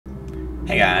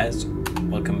Hey guys,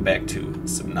 welcome back to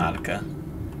Subnautica.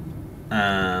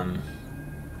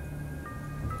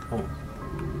 Oh,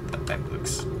 that bag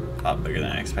looks a lot bigger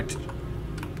than I expected.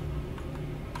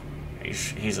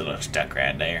 He's a little stuck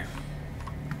right there.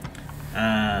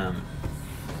 So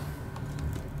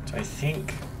I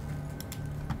think,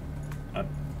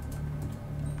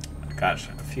 gosh,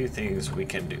 a few things we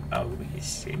can do. Oh, we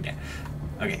see that.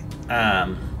 Okay.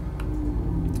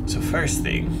 So first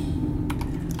thing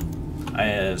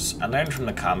is I learned from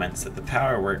the comments that the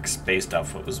power works based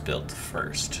off what was built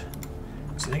first.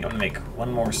 So I think I'm gonna make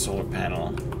one more solar panel,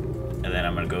 and then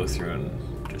I'm gonna go through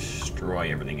and destroy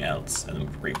everything else and then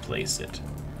replace it.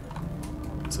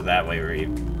 So that way we're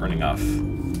running off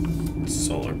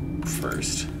solar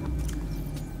first.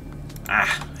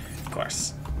 Ah, of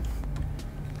course.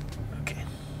 Okay.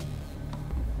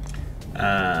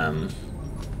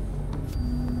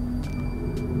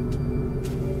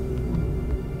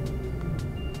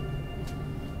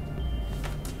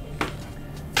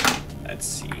 Let's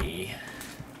see.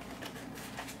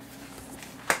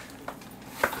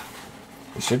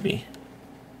 It should be.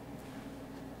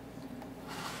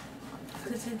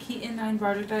 It said Keaton 9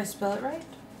 Broderick. Did I spell it right?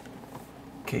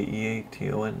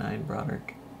 Keaton 9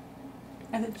 Broderick.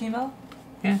 At the Gmail?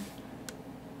 Yeah.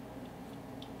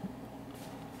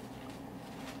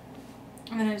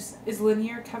 And then is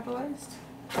linear capitalized?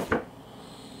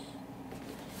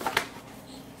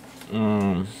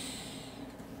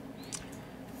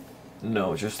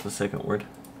 No, just the second word.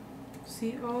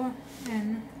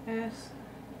 CONSTRAINT.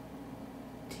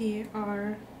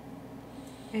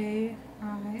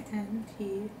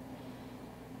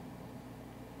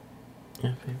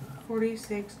 Yeah.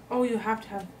 46. Oh, you have to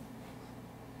have.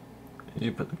 Did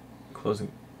you put the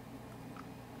closing?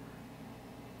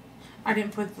 I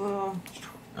didn't put the little.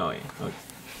 Oh yeah. Okay.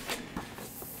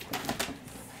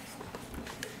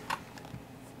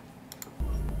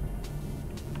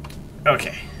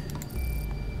 Okay.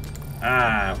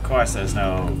 Ah, of course there's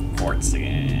no quartz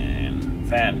again.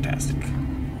 Fantastic.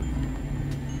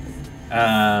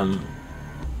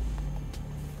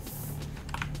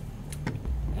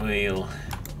 We'll...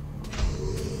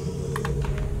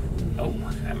 Oh,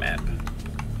 a map.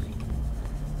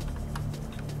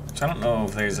 So I don't know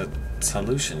if there's a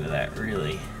solution to that,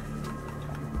 really.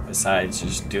 Besides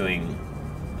just doing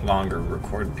longer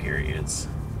record periods.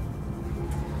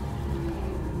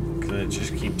 Because it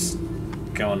just keeps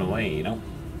going away, you know?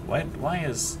 What? Why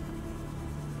is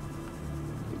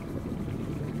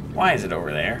it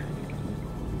over there?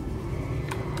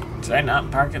 Did I not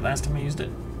park it last time I used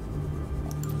it?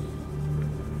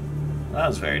 That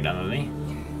was very dumb of me.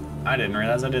 I didn't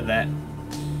realize I did that.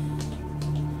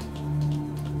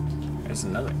 There's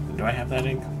another. Do I have that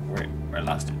ink? Where I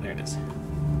lost it. There it is.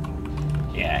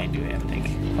 Yeah, I do have it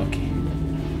ink. Okay.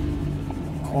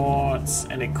 Quartz.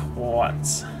 Any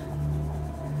quartz?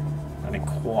 Any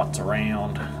quartz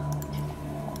around?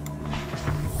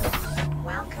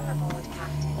 Welcome aboard,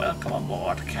 Captain. Welcome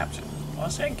aboard, Captain. Well,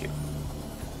 thank you.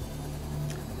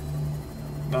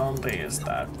 Don't is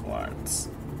that quartz?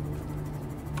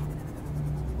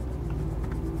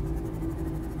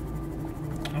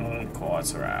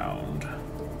 Quartz around.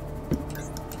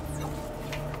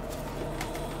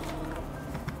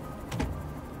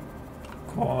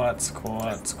 Quartz.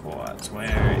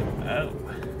 Where? Oh.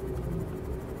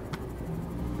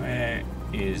 Where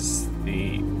is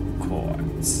the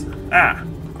quartz? Ah,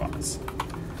 quartz.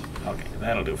 Okay,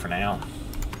 that'll do for now.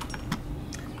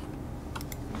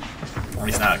 At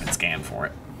least now I can scan for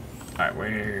it. Alright,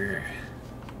 where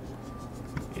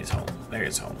is home? There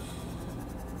is home.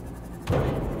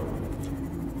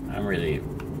 I'm really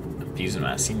abusing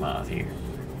my Seamoth here.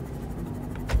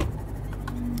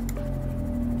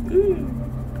 Ooh.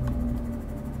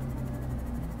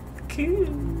 Cool.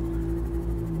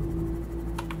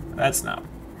 That's not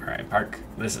where I park.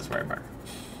 This is where I park.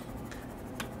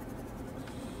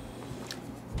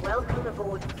 Welcome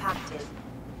aboard, Captain.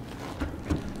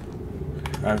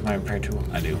 Do I have my repair tool?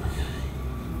 I do.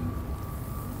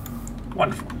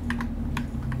 Wonderful.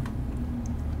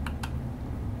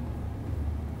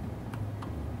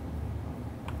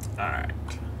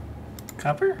 Alright.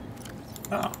 Copper?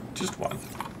 Oh, just one.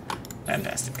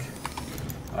 Fantastic.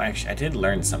 Oh, actually, I did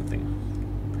learn something.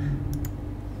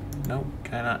 Nope,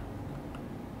 can I not?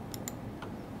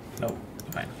 Nope,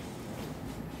 fine.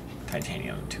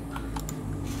 Titanium, too.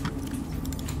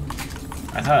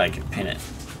 I thought I could pin it.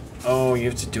 Oh, you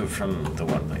have to do it from the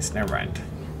one place. Never mind.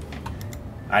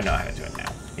 I know how to do it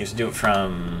now. You have to do it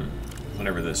from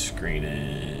whatever this screen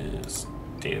is.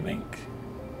 Databank.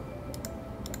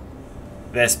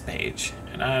 This page.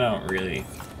 And I don't really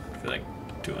feel like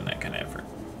doing that kind of effort.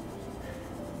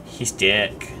 He's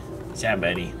stuck. Yeah,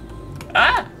 buddy.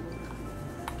 Ah!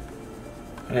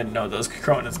 I didn't know those could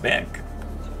grow on his back.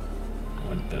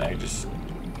 What did I just...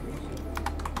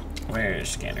 Where is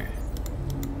scanner?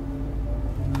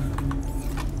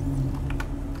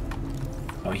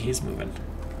 Oh, he's moving.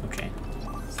 Okay.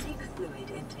 Seek fluid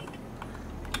intake.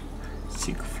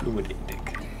 Seek fluid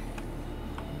intake.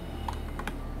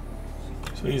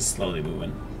 So he's slowly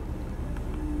moving.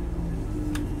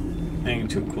 Hanging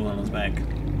too cool on his back.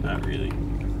 Not really.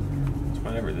 It's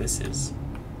whatever this is.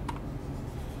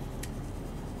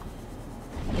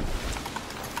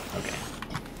 Okay.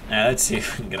 Now let's see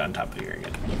if we can get on top of here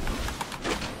again.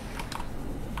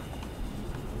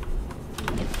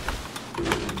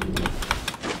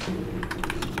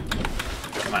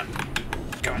 Come on.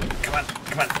 Come on. Come on.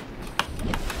 Come on.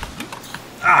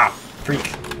 Ah!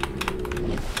 Freak.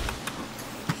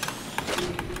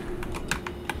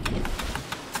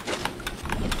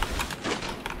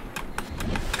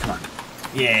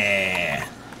 Yeah.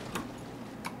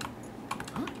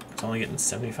 It's only getting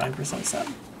 75% sun?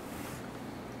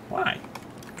 Why?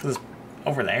 Because it's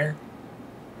over there.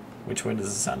 Which way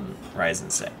does the sun rise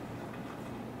and set?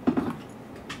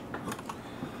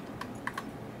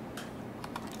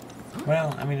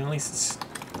 Well, I mean, at least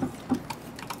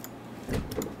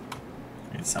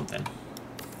it's something.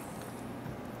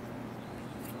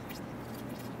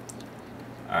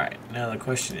 Alright, now the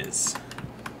question is,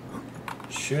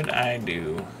 should I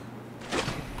do...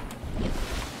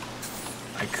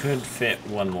 I could fit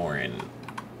one more in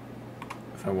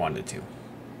if I wanted to.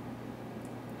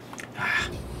 Ah,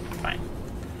 fine.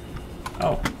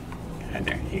 Oh, right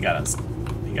there. He got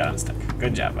unstuck.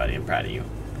 Good job, buddy. I'm proud of you.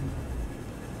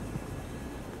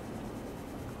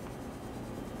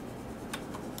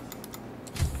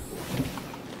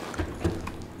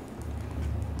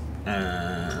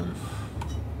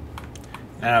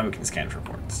 Now we can scan for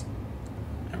ports.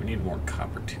 We need more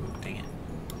copper too. Dang it.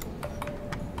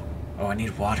 Oh, I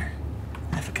need water.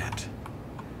 I forgot.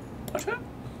 Water?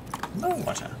 No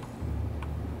water.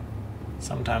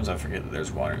 Sometimes I forget that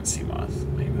there's water in sea moth.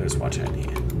 Maybe there's water in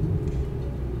here.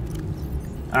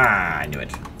 Ah, I knew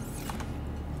it.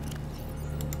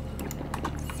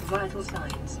 Vital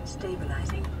signs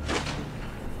stabilizing.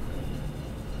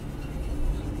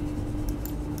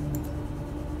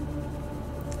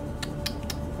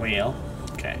 Well,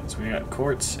 okay, so we got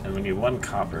quartz and we need one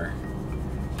copper.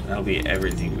 That'll be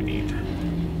everything we need.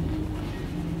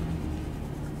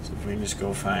 So if we can just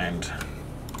go find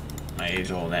my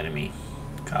age-old enemy,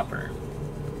 copper,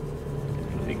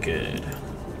 it'll be good.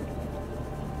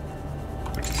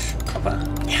 Which copper?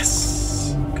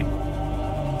 Yes! Okay.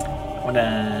 Well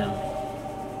done.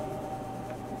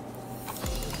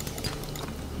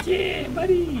 Yeah,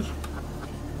 buddy!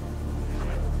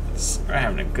 We're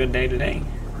having a good day today.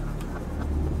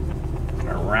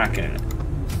 We're rocking it.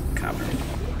 Copper.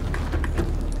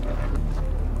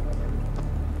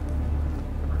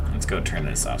 Let's go turn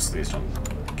this off so these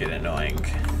don't get annoying.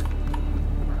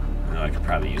 I know I could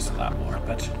probably use a lot more,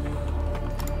 but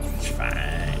it's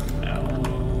fine.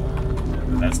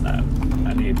 No, that's not.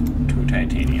 I need 2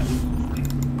 titanium.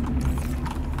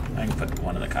 I can put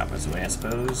one of the coppers away, I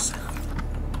suppose.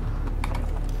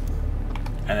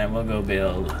 And then we'll go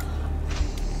build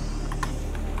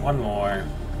one more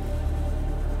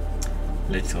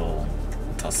little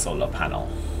solar panel.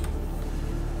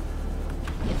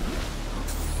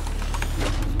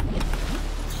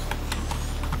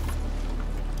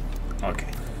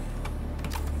 Okay.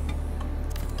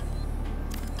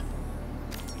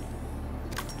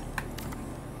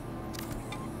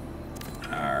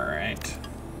 All right.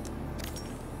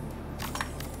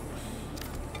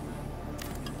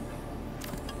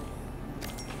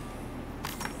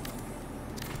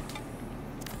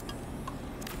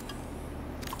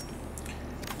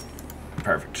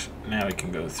 Perfect. Now we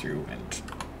can go through and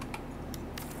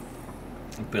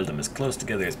build them as close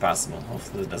together as possible.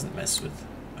 Hopefully it doesn't mess with...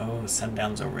 Oh,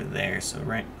 sundown's over there, so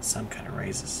right, the sun kind of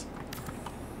raises.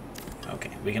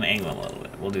 Okay, we can angle them a little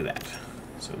bit. We'll do that.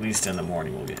 So at least in the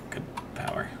morning we'll get good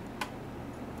power.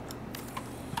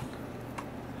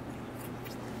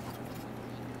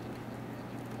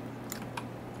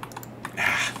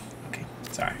 Ah, okay.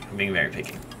 Sorry, I'm being very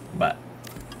picky, but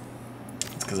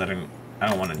it's because I don't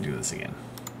want to do this again.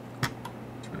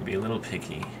 It's going to be a little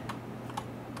picky,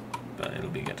 but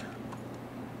it'll be good.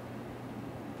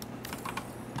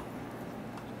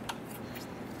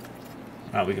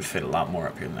 Wow, we could fit a lot more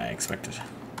up here than I expected.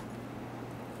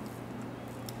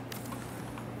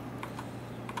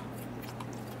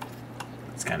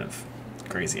 It's kind of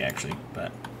crazy, actually,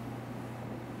 but...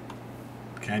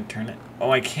 Can I turn it?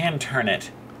 Oh, I can turn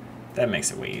it! That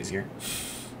makes it way easier.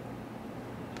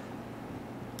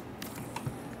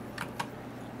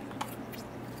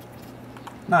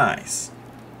 Nice.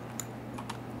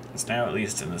 So now at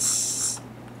least in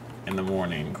the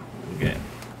morning we'll get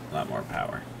a lot more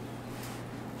power.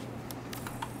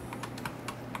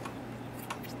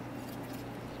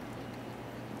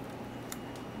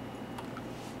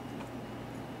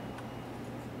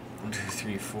 One, 2,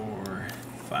 3, 4,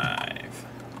 5.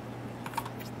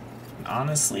 And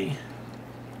honestly,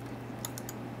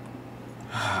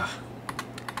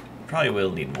 probably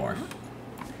will need more.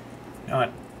 You know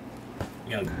what?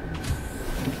 You know,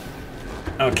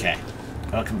 okay,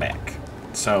 welcome back.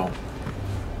 So,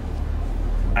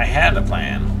 I had a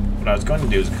plan. What I was going to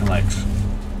do is collect,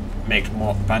 make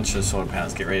a bunch of solar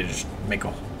panels, get ready to just make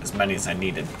as many as I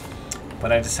needed.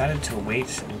 But I decided to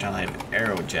wait until I have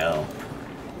aerogel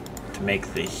to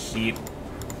make the heat,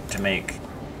 to make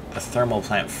the thermal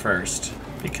plant first,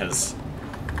 because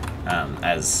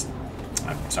as,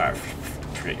 I'm sorry, I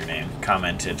forget your name,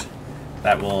 commented,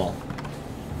 that will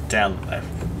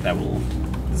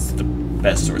this is the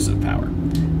best source of power.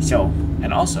 So,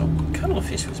 and also,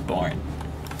 Cuddlefish was born.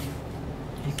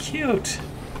 You're cute.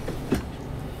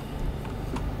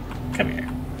 Come here.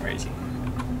 Where is he?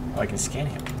 Oh, I can scan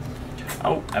him.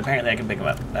 Oh, apparently I can pick him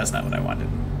up. That's not what I wanted.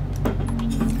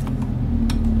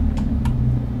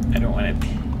 I don't want to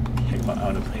pick him up.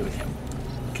 I want to play with him.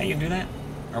 Can you do that?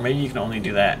 Or maybe you can only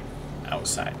do that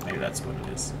outside. Maybe that's what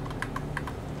it is.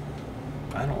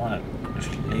 I don't want to just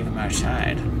leave him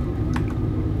outside.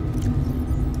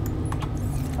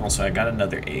 Also, I got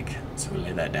another egg, so we'll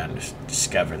lay that down to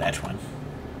discover that one.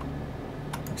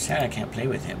 I'm sad I can't play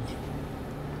with him,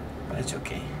 but it's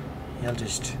okay. He'll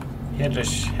just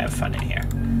have fun in here.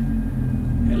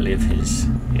 He'll live his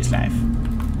life.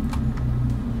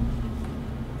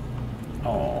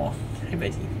 Oh, hey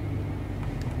buddy.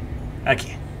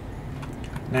 Okay.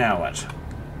 Now what?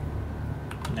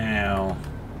 Now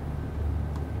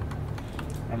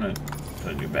I'm gonna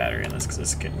put a new battery in this because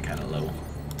it's getting kind of low.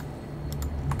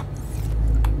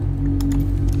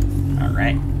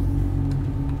 Alright.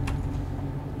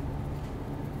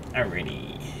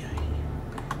 Alrighty.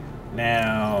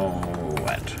 Now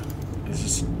what? Is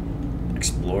this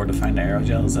explore to find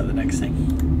aerogel? Is that the next thing?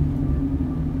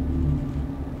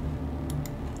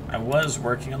 I was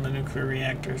working on the nuclear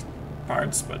reactor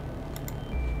parts, but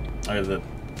or the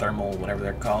thermal, whatever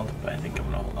they're called, but I think I'm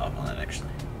gonna hold off on that actually.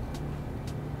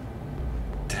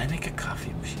 Did I make a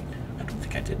coffee machine? I don't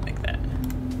think I did make that.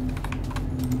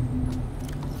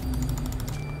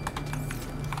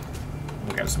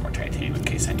 We'll grab some more titanium in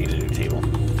case I need a new table.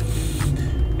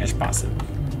 It's possible.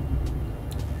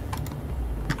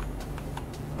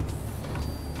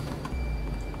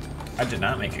 I did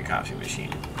not make a coffee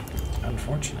machine.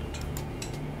 Unfortunate.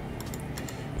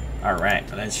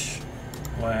 Alright, let's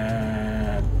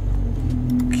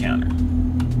counter.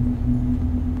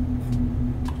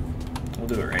 We'll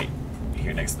do it right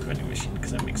here next to the vending machine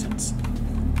because that makes sense.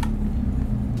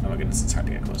 Oh my goodness, it's hard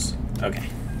to get close. Okay,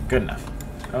 good enough.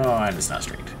 Oh, and it's not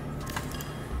straight.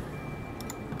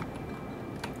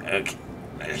 Okay,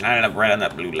 let's line it up right on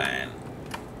that blue line.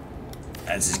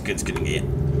 That's as good as gonna get.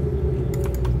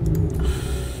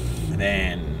 And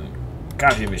then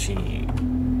coffee machine.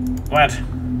 What?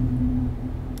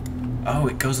 Oh,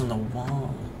 it goes on the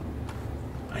wall.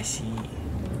 I see.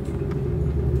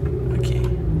 Okay.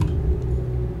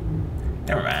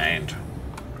 Never mind.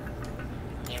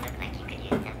 You look like you could use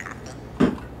some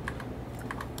coffee.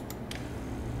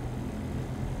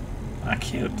 Ah,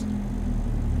 cute.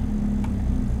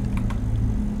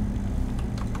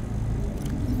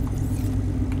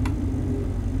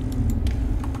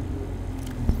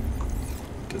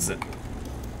 Does it?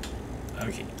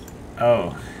 Okay.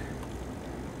 Oh.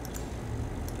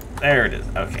 There it is.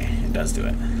 Okay, it does do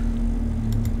it.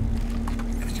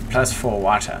 Plus 4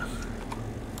 water.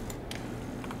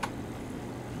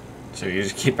 So you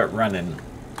just keep it running.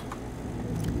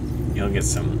 You'll get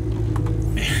some.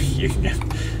 You can get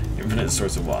infinite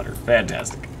source of water.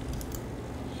 Fantastic.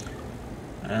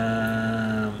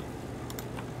 I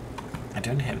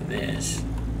don't have this.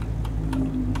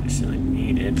 I still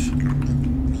need it.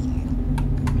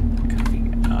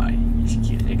 Oh, he's a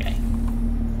cute little guy.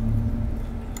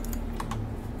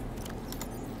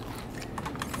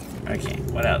 Okay,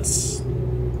 what else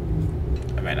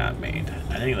have I not made?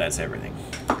 I think that's everything.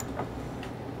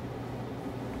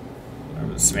 I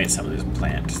just made some of these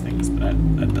plant things, but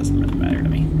that doesn't really matter to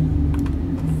me.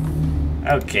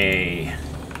 Okay.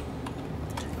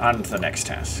 On to the next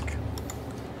task.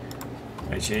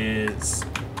 Which is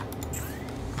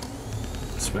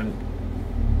swim.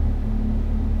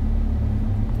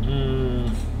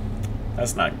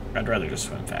 That's not. I'd rather just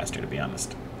swim faster, to be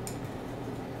honest.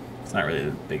 It's not really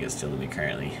the biggest deal to me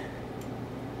currently.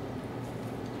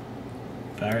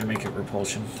 Did I already make it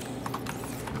repulsion?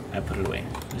 I put it away.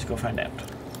 Let's go find out.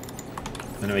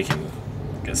 Then we can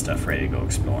get stuff ready to go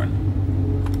exploring.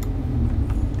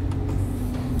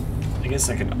 I guess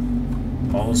I could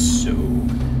also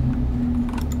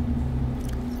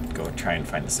go try and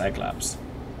find the Cyclops.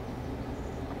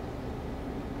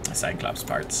 The Cyclops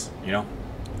parts, you know?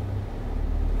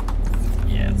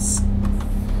 Yes.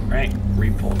 Right,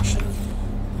 repulsion.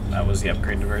 That was the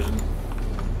upgraded version,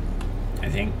 I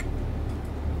think.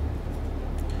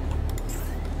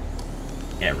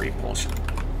 Yeah, repulsion.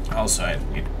 Also, I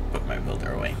need to put my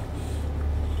builder away.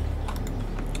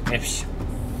 Oops.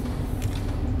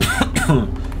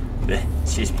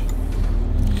 Excuse me.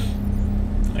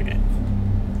 Okay.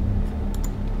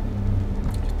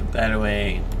 Just put that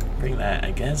away. Bring that,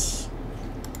 I guess.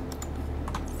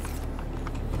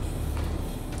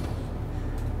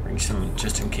 Bring some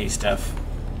just in case stuff.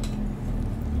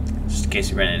 Just in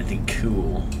case we run anything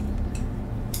cool.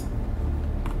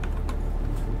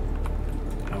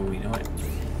 Oh, you know what?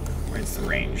 Where's the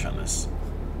range on this?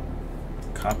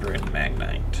 Copper and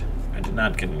magnite. I did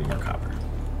not get any more copper.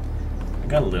 I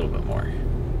got a little bit more.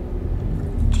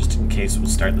 Just in case we'll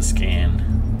start the scan.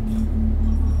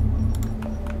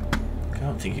 I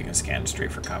don't think you can scan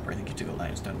straight for copper. I think you have to go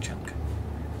limestone chunk.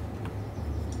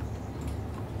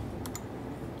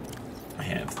 I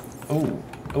have...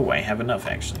 Oh, I have enough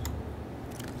actually.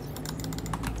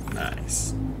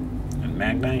 Nice. And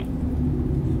magnite.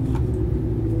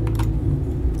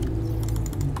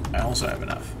 I also have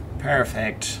enough.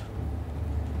 Perfect.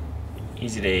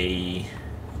 Easy day.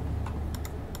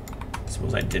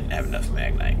 Suppose I didn't have enough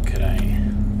magnite. Could I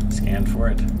scan for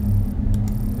it?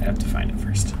 I have to find it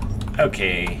first.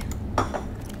 Okay.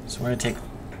 So we're gonna take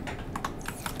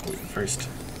first.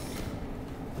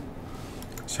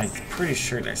 So I'm pretty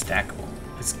sure they're stackable.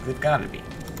 They've gotta be.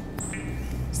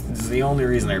 This is the only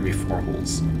reason there'd be 4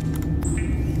 holes.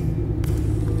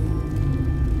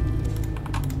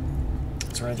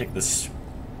 So we're gonna take the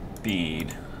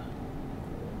speed.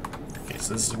 Okay,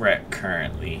 so this is where we're at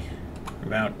currently. We're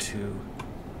about to...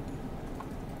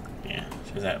 Yeah,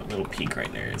 so that little peak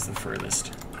right there is the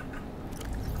furthest.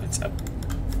 It's up.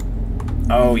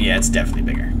 Oh yeah, it's definitely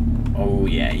bigger. Oh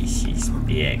yeah, he's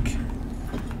big.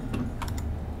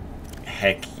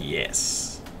 Heck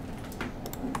yes.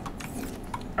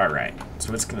 Alright,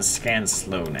 so it's gonna scan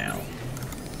slow now.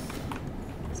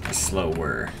 Or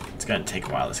slower. It's gonna take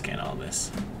a while to scan all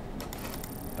this.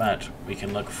 But we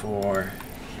can look for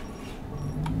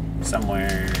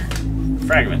somewhere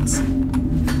fragments.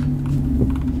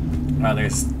 Oh,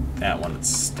 there's that one that's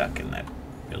stuck in that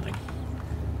building.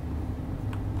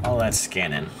 All that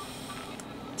scanning.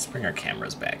 Let's bring our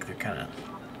cameras back. They're kind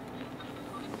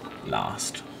of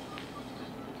lost.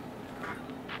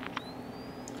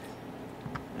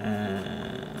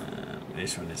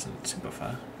 This one isn't super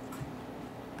far.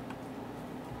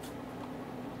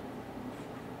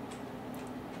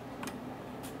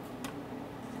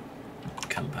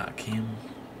 Come back him.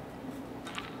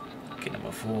 Get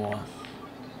number 4.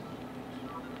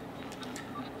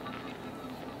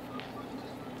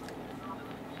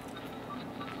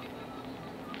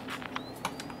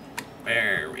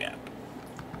 There we are.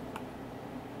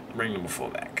 Bring number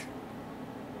 4 back.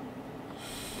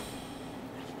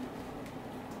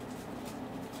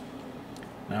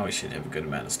 Now we should have a good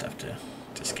amount of stuff to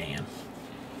scan.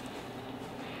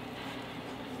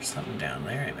 There's something down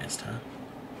there I missed, huh?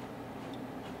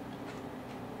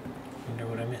 Wonder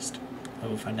what I missed. Oh,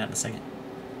 we'll find out in a second.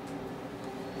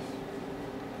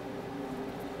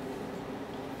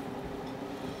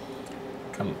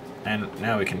 Come, and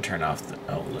now we can turn off the...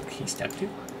 Oh, look, he stepped you.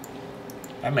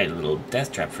 I made a little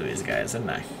death trap for these guys,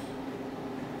 didn't I?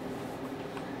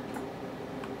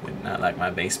 Did not like my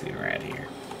base being right here.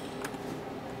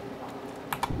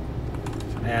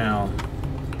 So now,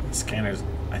 the scanners,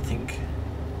 I think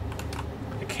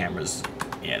the cameras,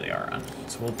 yeah, they are on.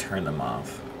 So we'll turn them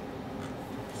off.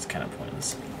 It's kind of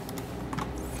pointless.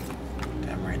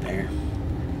 Damn right there.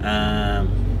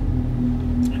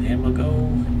 And then we'll go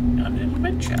on an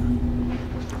adventure.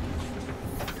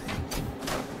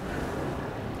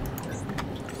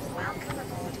 Welcome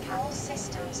aboard Carol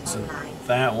Systems So Online.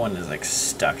 that one is like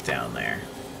stuck down there.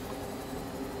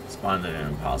 Spawned in an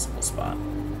impossible spot.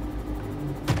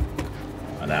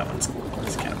 Oh, that one's cool.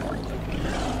 It's kind of boring.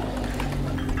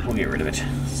 We'll get rid of it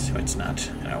so it's not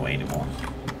in our way anymore.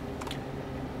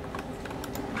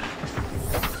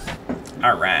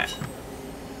 Alright.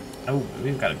 Oh,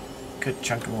 we've got a good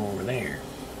chunk of them over there.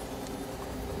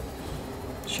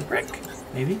 Shipwreck?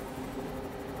 Maybe?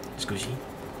 Squishy.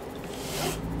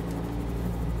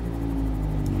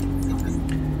 I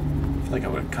feel like I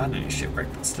would have caught any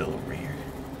shipwreck that's still over here.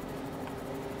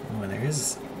 Oh, and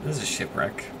there's a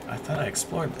shipwreck. I thought I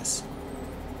explored this.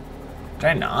 Did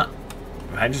I not?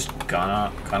 Have I just gone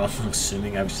off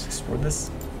assuming I've just explored this?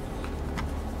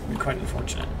 It'd be quite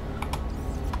unfortunate.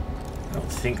 I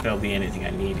don't think there'll be anything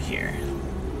I need here.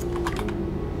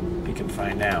 We can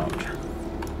find out.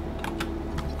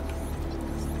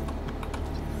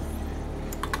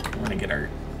 We're gonna get our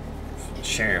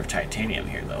share of titanium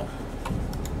here, though.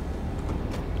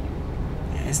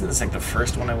 Yeah, isn't this like the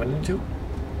first one I went into?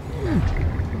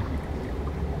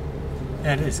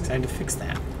 Yeah, it is, because I had to fix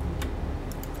that.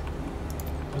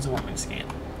 What does it want me to scan?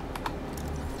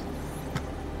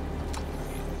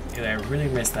 Either I really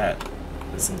missed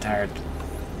this entire...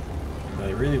 Either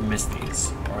I really missed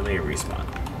these, or they respawn.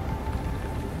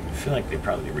 I feel like they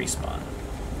probably respawn.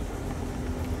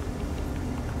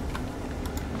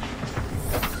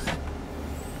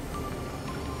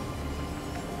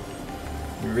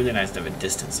 It'd be really nice to have a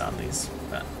distance on these,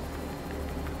 but...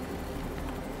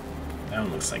 That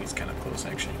one looks like it's kind of close,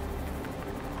 actually.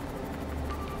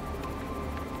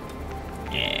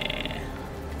 Yeah.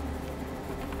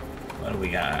 What do we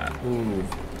got? Ooh,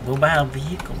 mobile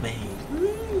vehicle bay.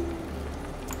 Woo.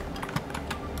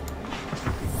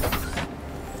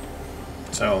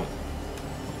 So,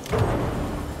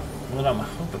 what I'm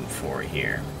hoping for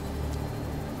here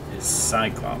is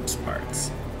Cyclops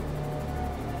parts.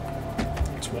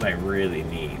 It's what I really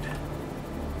need.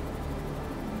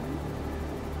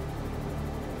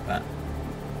 But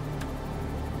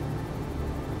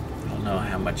I don't know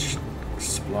how much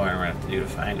exploring I'm gonna have to do to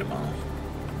find them all.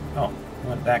 Oh, I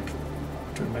went back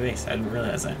to my base. I didn't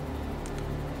realize that.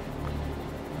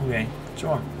 Okay,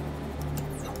 sure.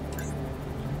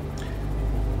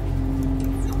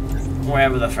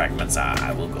 Wherever the fragments are,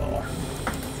 I will go.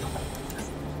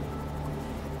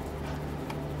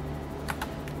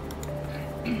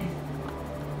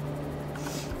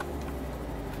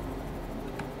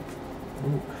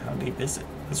 Ooh, how deep is it?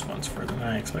 This one's further than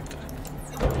I expected.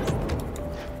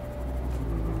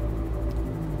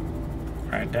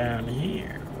 Right down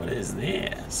here. What is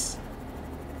this?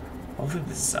 Hopefully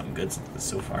this is something good since it's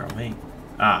so far away.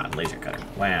 Ah, laser cutter.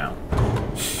 Wow.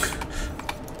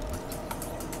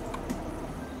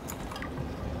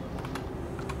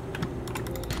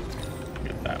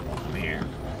 Get that one here.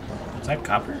 Is that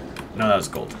copper? No, that was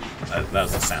gold. That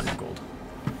was the sound of gold.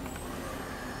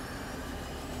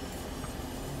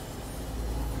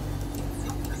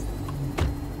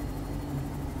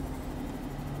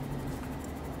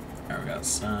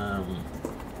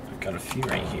 I've got a few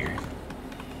right here.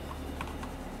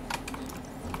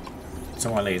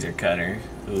 Some more laser cutter.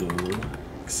 Ooh,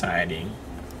 exciting.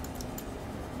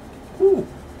 Ooh,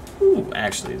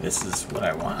 actually, this is what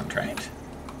I want, right?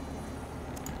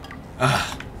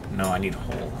 Ah, no, I need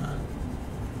whole, huh?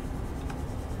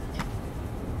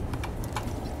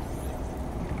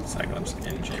 Cyclops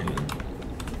engine.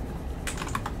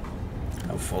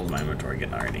 How full is my inventory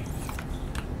getting already?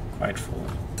 Quite full.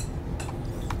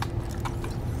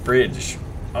 Bridge.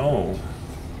 Oh.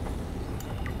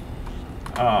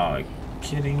 Oh, are you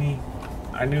kidding me?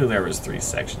 I knew there was 3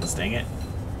 sections, dang it.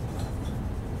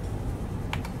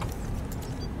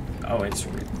 Oh,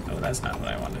 oh, that's not what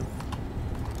I wanted.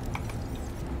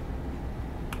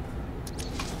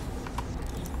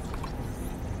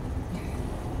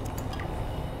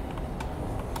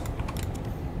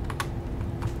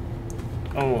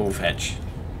 Oh, fetch.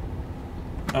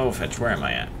 Oh, fetch, where am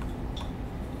I at?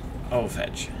 Oh,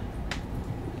 fetch.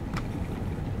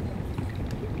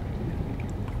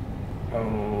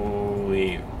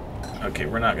 Holy. Okay,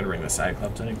 we're not going to bring the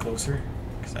Cyclops any closer,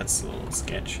 because that's a little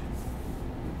sketch.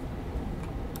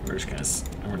 We're just going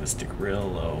to, I'm going to stick real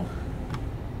low.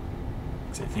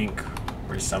 Because I think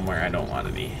we're somewhere I don't want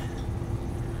to be.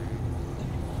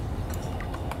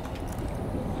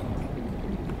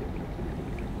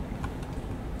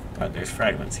 But there's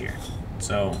fragments here.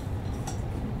 So,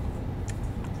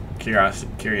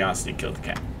 curiosity killed the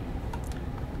cat.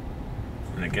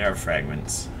 We're gonna get our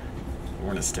fragments. We're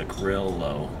gonna stick real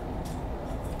low.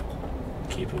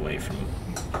 Keep away from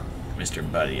Mr.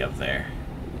 Buddy up there.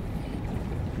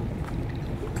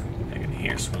 I can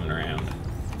hear swimming around.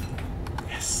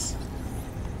 Yes.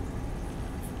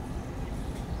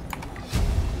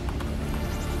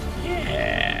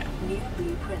 Yeah. New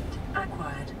blueprint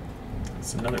acquired.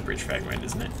 It's another bridge fragment,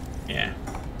 isn't it? Yeah.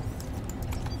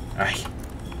 Alright.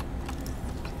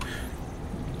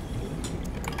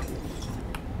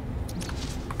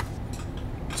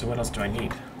 So what else do I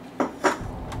need?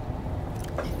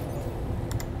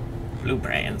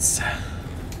 Blueprints.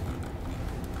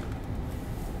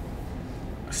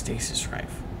 A stasis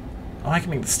rifle. Oh, I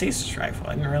can make the stasis rifle.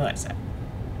 I didn't realize that.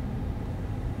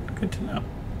 Good to know.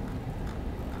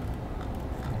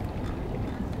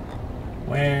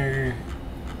 Where?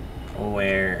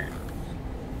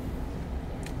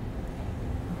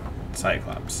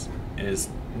 Cyclops is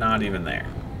not even there.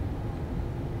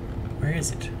 Where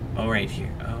is it? Oh, right here.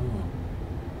 Oh.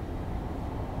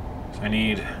 So I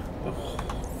need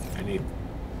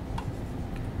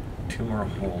 2 more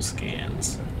hole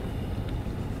scans.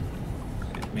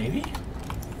 Maybe?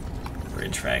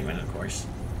 Bridge fragment, of course.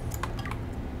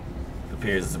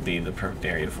 Appears to be the perfect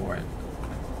area for it.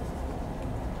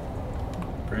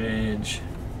 Bridge.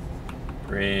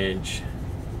 Bridge.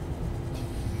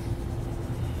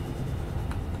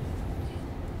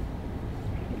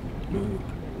 Ooh.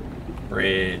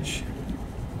 Bridge.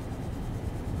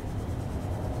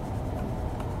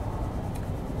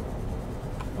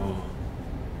 Oh.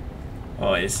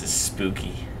 Oh, this is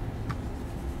spooky.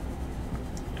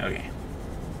 Okay.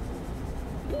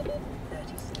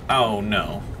 Oh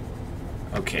no.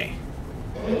 Okay.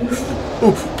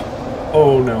 Oof.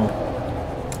 Oh no.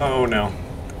 Oh no.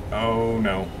 Oh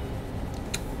no.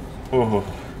 Oh.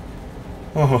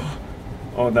 Oh.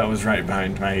 Oh, that was right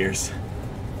behind my ears.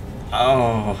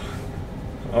 Oh.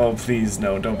 Oh, please,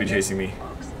 no, don't be chasing me.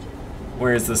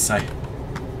 Where is this site?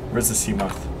 Where's the sea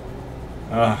moth?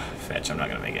 Oh, fetch, I'm not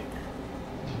gonna make it.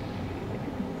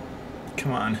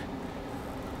 Come on.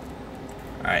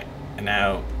 Alright, and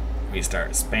now we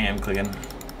start spam clicking.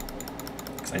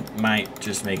 Because I might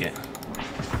just make it.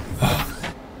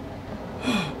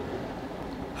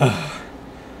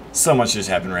 So much just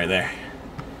happened right there.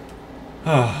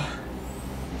 Oh.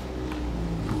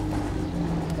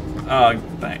 Oh,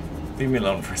 leave me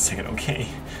alone for a second, okay?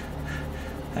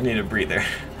 I need a breather.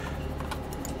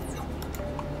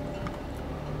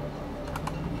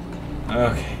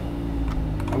 Okay.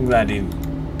 I'm glad he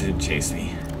didn't chase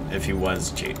me. If he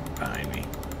was behind me.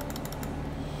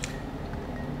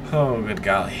 Oh, good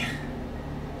golly.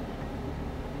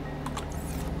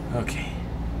 Okay.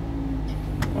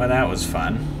 Well, that was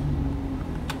fun.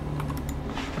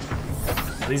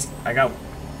 At least I got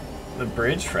the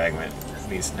bridge fragment, at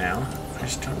least now. I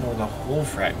just don't know where the whole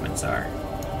fragments are. I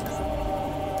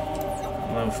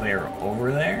don't know if they're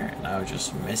over there and I was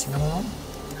just missing them all.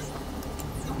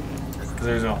 Because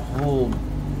there's a whole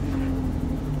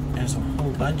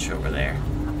bunch over there.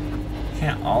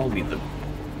 Can't all be the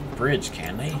bridge,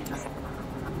 can they?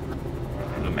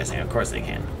 I'm missing. Of course they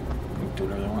can. Do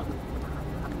whatever they want.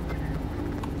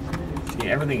 See,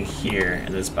 everything here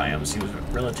in this biome seems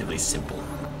relatively simple.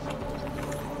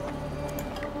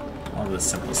 All the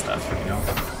simple stuff, you know?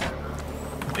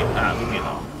 Like, leave me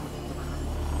alone.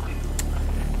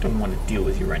 Don't want to deal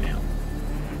with you right now.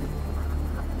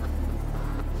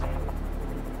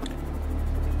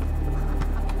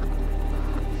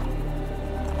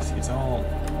 See, it's all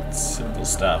simple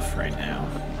stuff right now.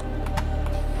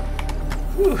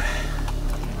 Whew.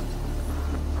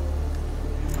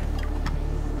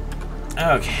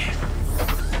 Okay.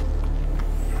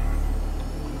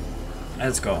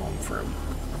 Let's go home for a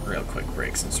real quick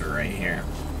break since we're right here.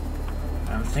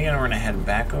 I'm thinking we're gonna head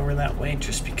back over that way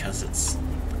just because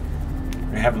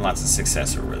we're having lots of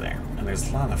success over there. And there's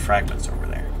a lot of fragments over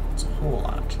there. It's a whole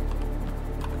lot.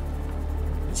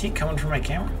 Is he coming for my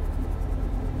camera?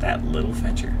 That little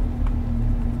fetcher.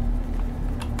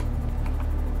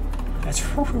 That's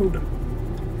rude.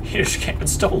 He just came and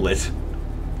stole it.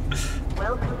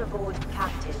 Welcome aboard,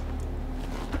 Captain.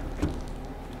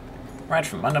 Right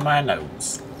from under my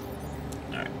nose.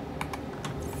 Alright.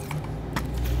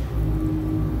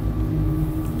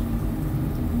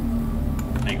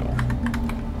 There you go.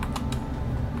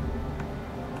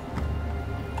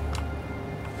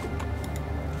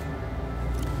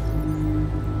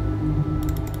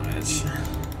 Let's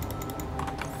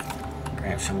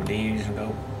grab some of these and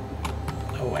go.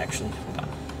 Oh, actually, hold on.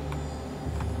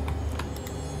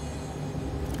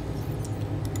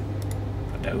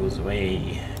 Put those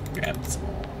away. Grab some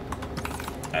more.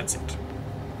 That's it.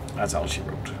 That's all she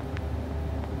wrote.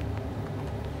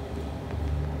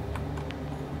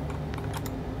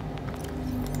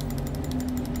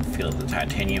 Fill up the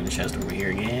titanium chest over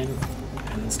here again,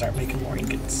 and then start making more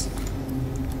ingots.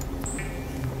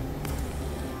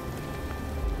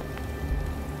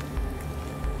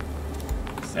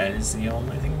 That is the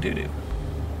only thing to do.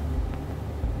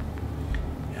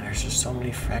 Yeah, there's just so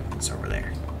many fragments over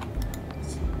there.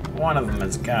 One of them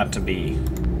has got to be...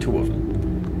 Two of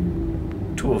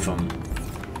them. Two of them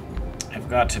have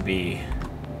got to be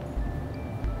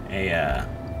a,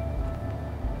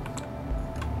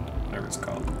 whatever it's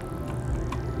called.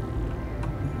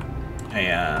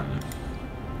 A,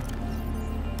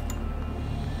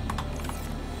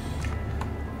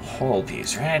 whole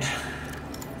piece, right?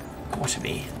 Got to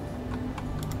be.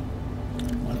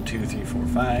 1, 2, 3, 4,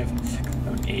 5, 6,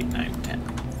 7, 8, 9, 10.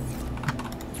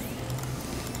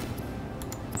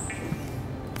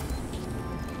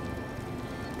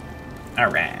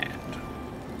 Alright.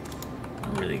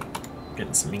 I'm really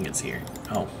getting some ingots here.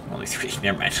 Oh, only 3.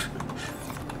 Never mind.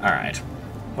 Alright.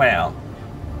 Well,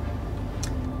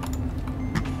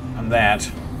 on that,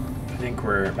 I think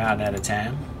we're about out of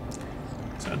time.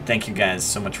 So thank you guys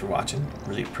so much for watching.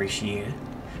 Really appreciate it.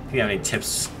 If you have any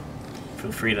tips,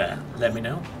 feel free to let me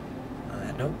know. On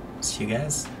that note, see you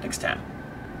guys next time.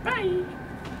 Bye!